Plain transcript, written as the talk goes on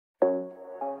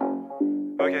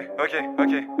Ok.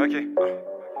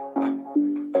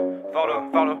 Farlot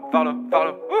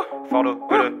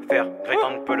peut le faire,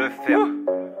 Grétan peut le faire.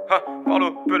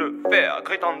 Farlot peut le faire,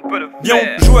 Grétan peut le faire. Viens,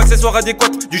 on joue accessoires adéquats,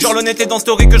 du genre l'honnêteté dans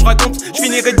story que je raconte. Je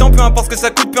finirai dedans, peu importe ce que ça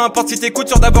coûte, peu importe si t'écoutes,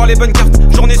 sur d'avoir les bonnes cartes.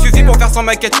 Journée suffit pour faire sans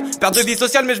maquette, perte de vie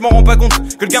sociale mais je m'en rends pas compte.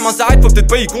 Que le gamin s'arrête, faut peut-être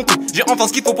pas y compter. J'ai enfin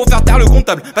ce qu'il faut pour faire taire le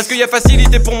comptable, parce qu'il y a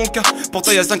facilité pour mon cas.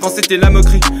 Pourtant il y a 5 ans c'était la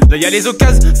moquerie, là il y a les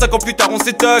occasions. 5 ans plus tard on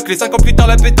s'étoque, les 5 ans plus tard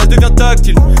la pétasse devient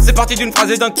tactile. C'est parti d'une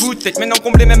phrase et d'un coup de tête, maintenant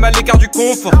comblé même à l'écart du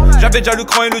confort. J'avais déjà le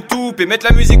cran et le tout, et mettre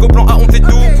la musique au plan A on fait tout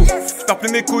pour. Je perds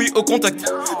plus mes couilles au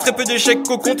contact, très peu d'échecs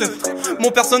au compteur. Mon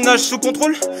personnage sous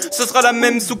contrôle, ce sera la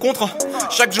même sous contrat.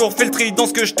 Chaque jour fais le tri dans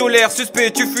ce que je tolère.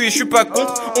 Suspect, tu fuis, je suis pas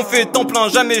contre. On fait temps plein,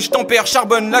 jamais je tempère,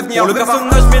 charbonne l'avenir. Pour le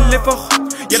personnage met l'effort,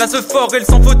 y'a là ce fort et le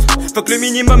sans faute. Faut que le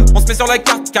minimum, on se met sur la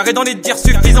carte, carré dans les dires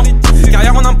suffisants.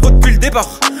 Carrière en impro depuis le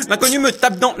départ, l'inconnu me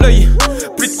tape dans l'œil.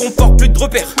 Plus de confort, plus de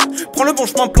repères, prends le bon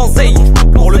chemin plan Zay.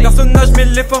 Pour le personnage met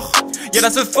l'effort, y'a là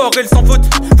ce fort et le sans faute.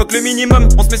 Faut que le minimum,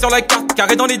 on se met sur la carte,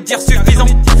 carré dans les dires suffisants.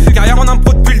 Carrière en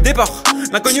impro depuis le départ,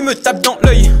 l'inconnu me tape dans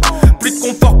l'œil. Plus de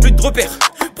confort, plus de repères,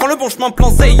 prends le bon chemin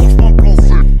plan Zay.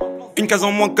 Une case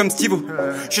en moins comme Steve-O,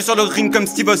 je suis sur le ring comme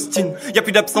Steve Austin. Y'a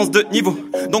plus d'absence de niveau,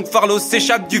 donc Farlot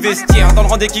s'échappe du vestiaire. Dans le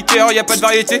rang des kickers, y'a pas de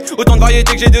variété, autant de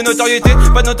variété que j'ai de notoriété.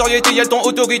 Pas de notoriété, y'a le ton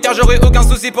autoritaire, j'aurai aucun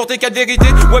souci pour tes 4 vérités.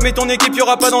 Ouais mais ton équipe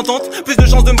y'aura pas d'entente, plus de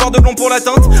chances de me voir de blond pour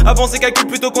l'atteinte. Avant ces calculs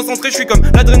plutôt concentrés, je suis comme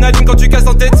l'adrénaline quand tu casses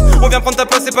en tête. On vient prendre ta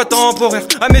place, c'est pas temporaire,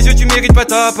 à mes yeux tu mérites pas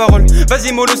ta parole.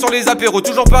 Vas-y mollo sur les apéros,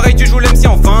 toujours pareil tu joues l'MC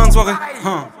en fin de soirée.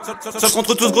 Seul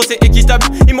contre tous gros c'est équitable,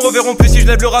 ils me reverront plus si je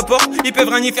lève le rapport. Ils peuvent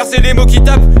rien y faire, c'est les mots qui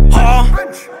tapent.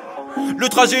 Le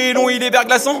trajet est long, il est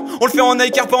verglaçant. On le fait en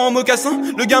Nike, pas en mocassin.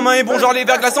 Le gamin est bon, genre les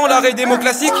verglaçants, l'arrêt des mots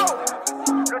classiques.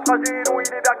 Le trajet est long, il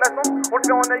est verglaçant. On le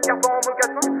fait en Nike, pas en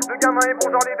mocassin. Le gamin est bon,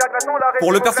 genre les verglaçants, l'arrêt.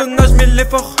 Pour le personnage, met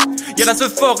l'effort. Y'a là ce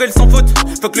fort et le sans faute.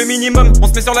 Faut que le minimum, on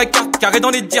se met sur la carte, carré dans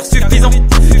les dires suffisants.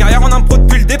 Carrière en impro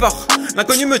depuis le départ,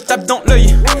 l'inconnu me tape dans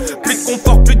l'œil. Plus de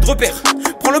confort, plus de repères,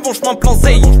 prends le bon chemin plan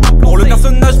Zay. Pour le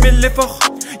personnage, met l'effort.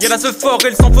 Y'a là ce fort et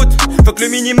le sans faute. Faut que le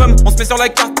minimum, on se met sur la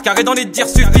carte, carré dans les dires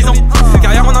suffisants.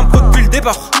 Carrière en impro depuis le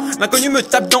départ, l'inconnu me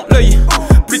tape dans l'œil.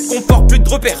 Plus de confort, plus de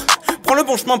repères, prends le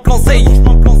bon chemin plan Zay.